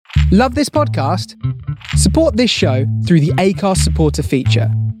Love this podcast? Support this show through the Acast supporter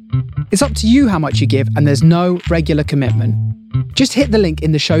feature. It's up to you how much you give, and there's no regular commitment. Just hit the link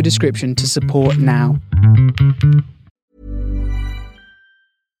in the show description to support now.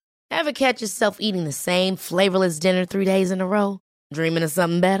 Ever catch yourself eating the same flavorless dinner 3 days in a row? Dreaming of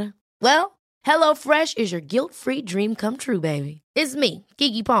something better? Well, HelloFresh is your guilt-free dream come true, baby. It's me,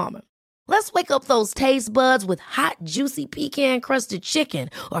 Keke Palmer. Let's wake up those taste buds with hot, juicy pecan-crusted chicken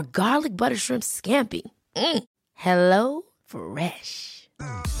or garlic butter shrimp scampi. Hello Fresh.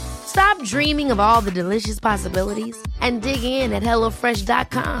 Stop dreaming of all the delicious possibilities and dig in at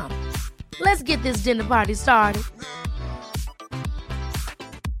HelloFresh.com. Let's get this dinner party started.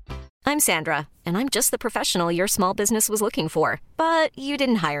 I'm Sandra, and I'm just the professional your small business was looking for. But you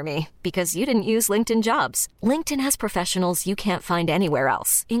didn't hire me because you didn't use LinkedIn Jobs. LinkedIn has professionals you can't find anywhere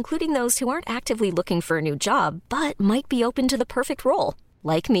else, including those who aren't actively looking for a new job, but might be open to the perfect role,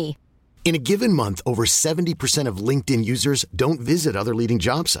 like me. In a given month, over 70% of LinkedIn users don't visit other leading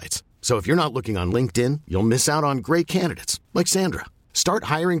job sites. So if you're not looking on LinkedIn, you'll miss out on great candidates like Sandra. Start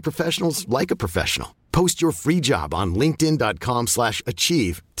hiring professionals like a professional. Post your free job on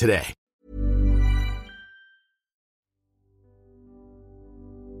linkedin.com/achieve today.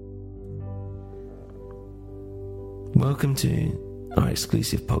 Welcome to our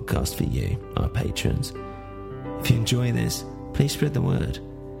exclusive podcast for you, our patrons. If you enjoy this, please spread the word.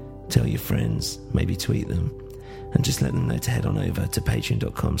 Tell your friends, maybe tweet them, and just let them know to head on over to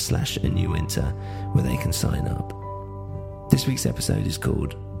patreon.com/anewwinter where they can sign up. This week's episode is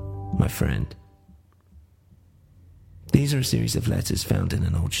called My Friend. These are a series of letters found in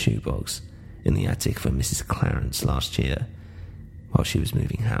an old shoebox in the attic for Mrs. Clarence last year while she was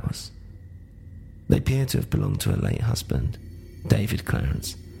moving house. They appear to have belonged to her late husband, David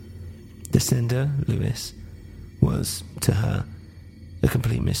Clarence. The sender, Lewis, was, to her, a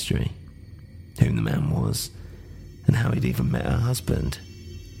complete mystery. Who the man was, and how he'd even met her husband,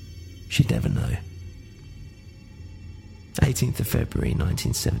 she'd never know. 18th of February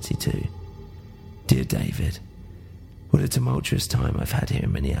 1972. Dear David, what a tumultuous time I've had here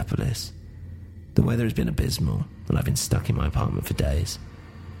in Minneapolis. The weather has been abysmal, and I've been stuck in my apartment for days.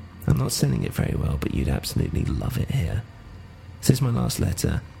 I'm not selling it very well, but you'd absolutely love it here. Since my last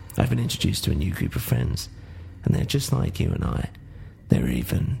letter, I've been introduced to a new group of friends, and they're just like you and I. They're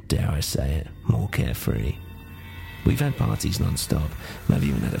even, dare I say it, more carefree. We've had parties non-stop, and I've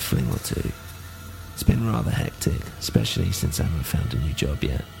even had a fling or two. It's been rather hectic, especially since I haven't found a new job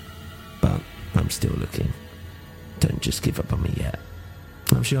yet. But I'm still looking. Don't just give up on me yet.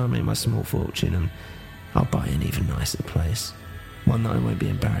 I'm sure I'll make my small fortune and I'll buy an even nicer place. One that I won't be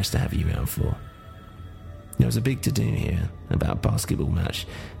embarrassed to have you round for. There was a big to-do here about a basketball match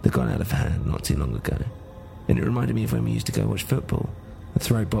that got out of hand not too long ago. And it reminded me of when we used to go watch football and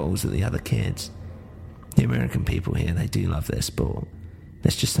throw bottles at the other kids. The American people here, they do love their sport.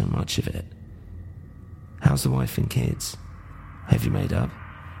 There's just so much of it. How's the wife and kids? Have you made up?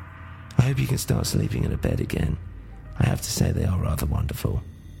 I hope you can start sleeping in a bed again. I have to say they are rather wonderful.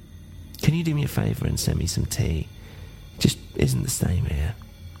 Can you do me a favour and send me some tea? It just isn't the same here.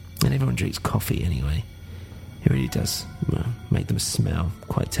 And everyone drinks coffee anyway. It really does make them smell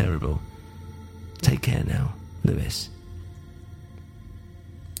quite terrible. Take care now, Lewis.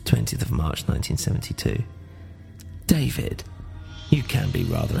 20th of March 1972. David, you can be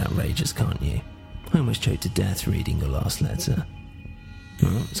rather outrageous, can't you? I almost choked to death reading your last letter.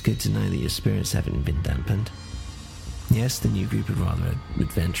 Well, it's good to know that your spirits haven't been dampened. Yes, the new group are rather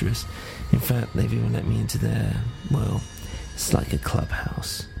adventurous. In fact, they've even let me into their, well, it's like a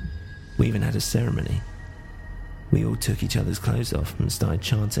clubhouse. We even had a ceremony. We all took each other's clothes off and started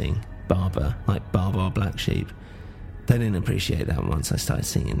chanting Barbara, like Barbara Black Sheep. They didn't appreciate that once I started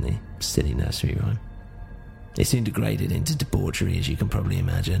singing the silly nursery rhyme. It soon degraded into debauchery, as you can probably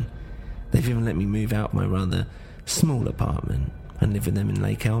imagine. They've even let me move out my rather small apartment and live with them in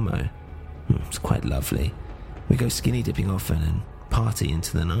Lake Elmo. It's quite lovely. We go skinny dipping often and party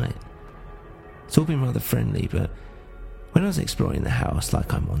into the night. It's all been rather friendly, but when I was exploring the house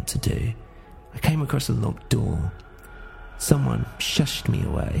like I'm wont to do, I came across a locked door. Someone shushed me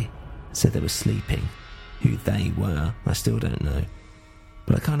away, said they were sleeping. Who they were, I still don't know.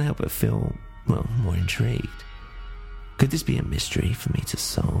 But I can't help but feel, well, more intrigued. Could this be a mystery for me to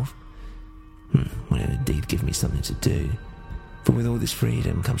solve? Well, it would indeed give me something to do. For with all this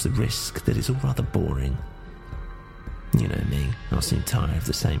freedom comes the risk that it's all rather boring. You know me, I'll soon tire of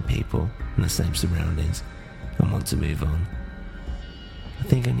the same people and the same surroundings and want to move on. I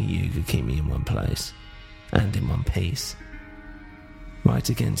think only you could keep me in one place and in one piece. Write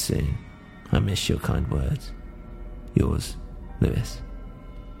again soon. I miss your kind words. Yours, Lewis.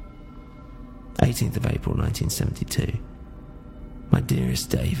 18th of April 1972. My dearest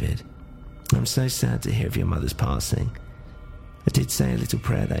David, I'm so sad to hear of your mother's passing. I did say a little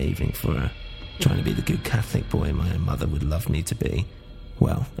prayer that evening for her, trying to be the good Catholic boy my own mother would love me to be.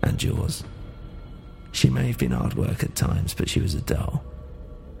 Well, and yours. She may have been hard work at times, but she was a doll.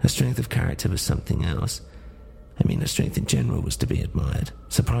 Her strength of character was something else. I mean, her strength in general was to be admired.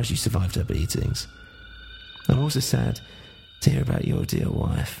 Surprised you survived her beatings. I'm also sad to hear about your dear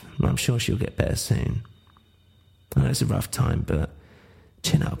wife. I'm sure she'll get better soon. I know it's a rough time, but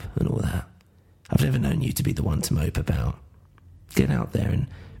chin up and all that. I've never known you to be the one to mope about. Get out there and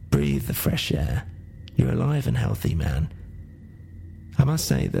breathe the fresh air. You're alive and healthy, man. I must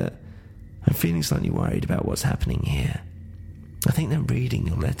say that I'm feeling slightly worried about what's happening here. I think they're reading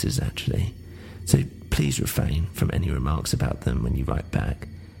your letters, actually. So please refrain from any remarks about them when you write back.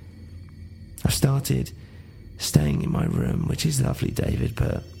 I've started staying in my room, which is lovely, David,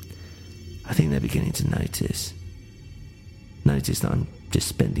 but I think they're beginning to notice that I'm just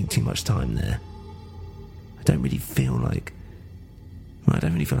spending too much time there. I don't really feel like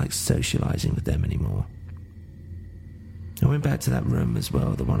socialising with them anymore. I went back to that room as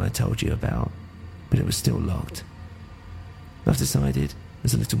well, the one I told you about, but it was still locked. I've decided,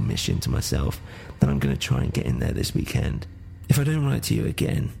 as a little mission to myself, that I'm going to try and get in there this weekend. If I don't write to you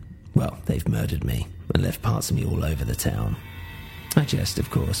again, well, they've murdered me and left parts of me all over the town. I jest,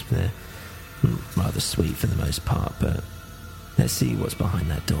 of course, they're rather sweet for the most part, but let's see what's behind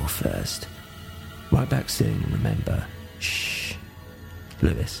that door first. Write back soon, and remember, shh.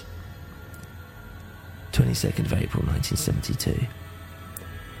 Lewis. 22nd of April 1972.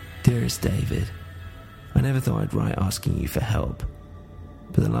 Dearest David, I never thought I'd write asking you for help,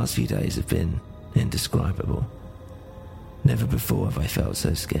 but the last few days have been indescribable. Never before have I felt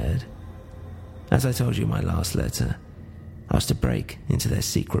so scared. As I told you in my last letter, I was to break into their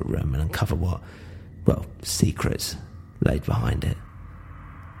secret room and uncover secrets laid behind it.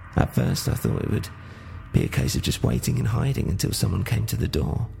 At first I thought it would be a case of just waiting and hiding until someone came to the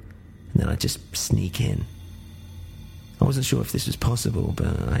door, and then I'd just sneak in. I wasn't sure if this was possible,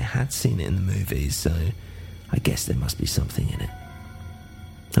 but I had seen it in the movies, so I guess there must be something in it.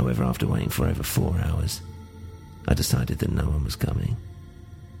 However, after waiting for over 4 hours, I decided that no one was coming.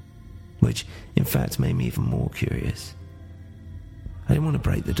 Which, in fact, made me even more curious. I didn't want to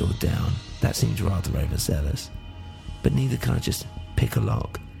break the door down, that seemed rather overzealous, but neither could I just pick a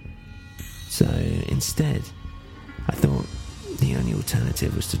lock. So, instead, I thought the only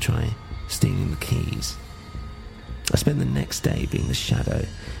alternative was to try stealing the keys. I spent the next day being the shadow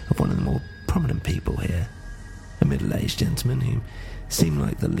of one of the more prominent people here, a middle-aged gentleman who seemed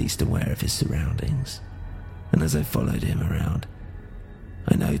like the least aware of his surroundings. And as I followed him around,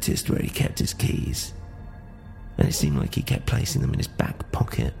 I noticed where he kept his keys, and it seemed like he kept placing them in his back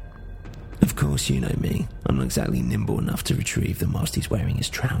pocket. Of course, you know me, I'm not exactly nimble enough to retrieve them whilst he's wearing his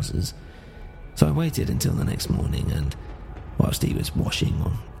trousers. So I waited until the next morning, and whilst he was washing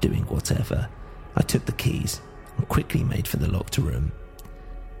or doing whatever, I took the keys and quickly made for the locked room.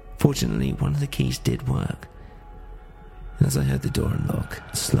 Fortunately, one of the keys did work, and as I heard the door unlock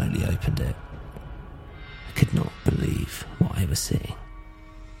and slowly opened it, I could not believe what I was seeing.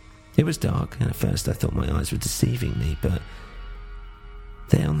 It was dark, and at first I thought my eyes were deceiving me, but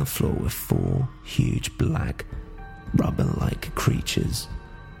there on the floor were 4 huge black, rubber-like creatures,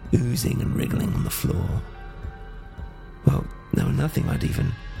 oozing and wriggling on the floor. Well, they were nothing I'd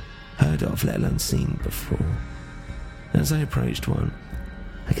even heard of, let alone seen before. As I approached one,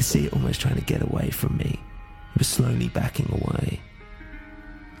 I could see it almost trying to get away from me. It was slowly backing away.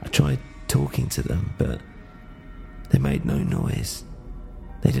 I tried talking to them, but they made no noise.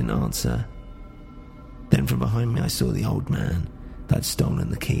 They didn't answer. Then from behind me I saw the old man that I'd stolen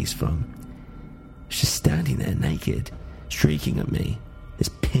the keys from. He was just standing there naked, shrieking at me, this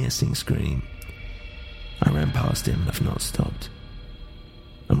piercing scream. I ran past him and have not stopped.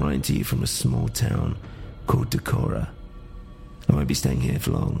 I'm writing to you from a small town called Decorah. I won't be staying here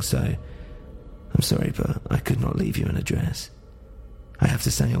for long, so I'm sorry, but I could not leave you an address. I have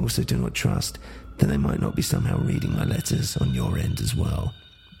to say I also do not trust that they might not be somehow reading my letters on your end as well.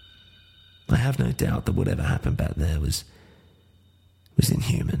 I have no doubt that whatever happened back there was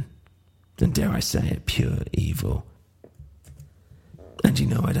inhuman, and dare I say it, pure evil. And you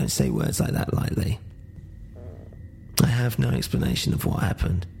know I don't say words like that lightly. I have no explanation of what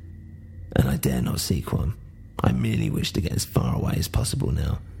happened, and I dare not seek one. I merely wish to get as far away as possible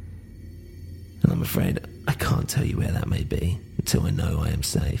now. And I'm afraid I can't tell you where that may be until I know I am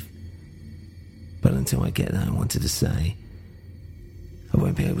safe. But until I get there, I wanted to say I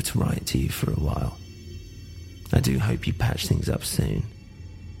won't be able to write to you for a while. I do hope you patch things up soon,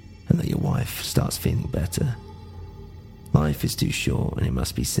 and that your wife starts starts feeling better. Life is too short, and it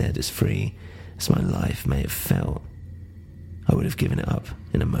must be said, as free as my life may have felt, I would have given it up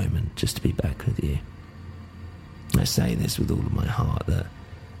in a moment just to be back with you. I say this with all of my heart, that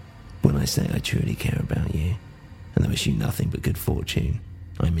when I say I truly care about you and I wish you nothing but good fortune,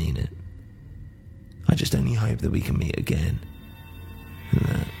 I mean it. I just only hope that we can meet again and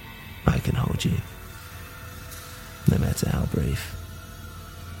that I can hold you, no matter how brief.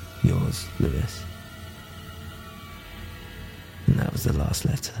 Yours, Lewis. And that was the last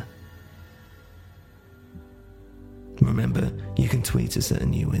letter. Remember, you can tweet us at A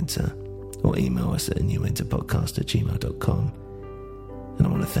New Winter or email us at anewwinterpodcast@gmail.com. And I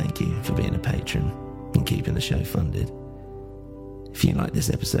want to thank you for being a patron and keeping the show funded. If you like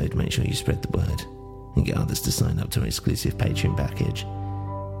this episode, make sure you spread the word and get others to sign up to our exclusive Patreon package.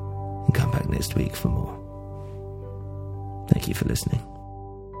 And come back next week for more. Thank you for listening.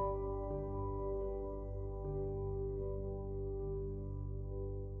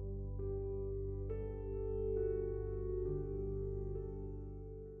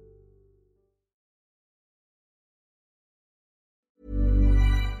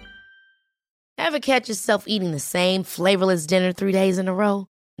 Ever catch yourself eating the same flavorless dinner 3 days in a row?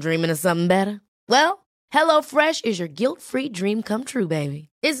 Dreaming of something better? Well, HelloFresh is your guilt-free dream come true, baby.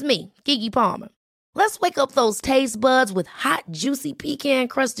 It's me, Keke Palmer. Let's wake up those taste buds with hot, juicy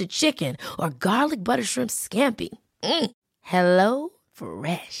pecan-crusted chicken or garlic butter shrimp scampi. Hello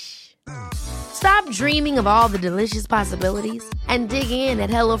Fresh. Stop dreaming of all the delicious possibilities and dig in at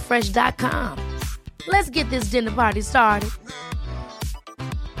HelloFresh.com. Let's get this dinner party started.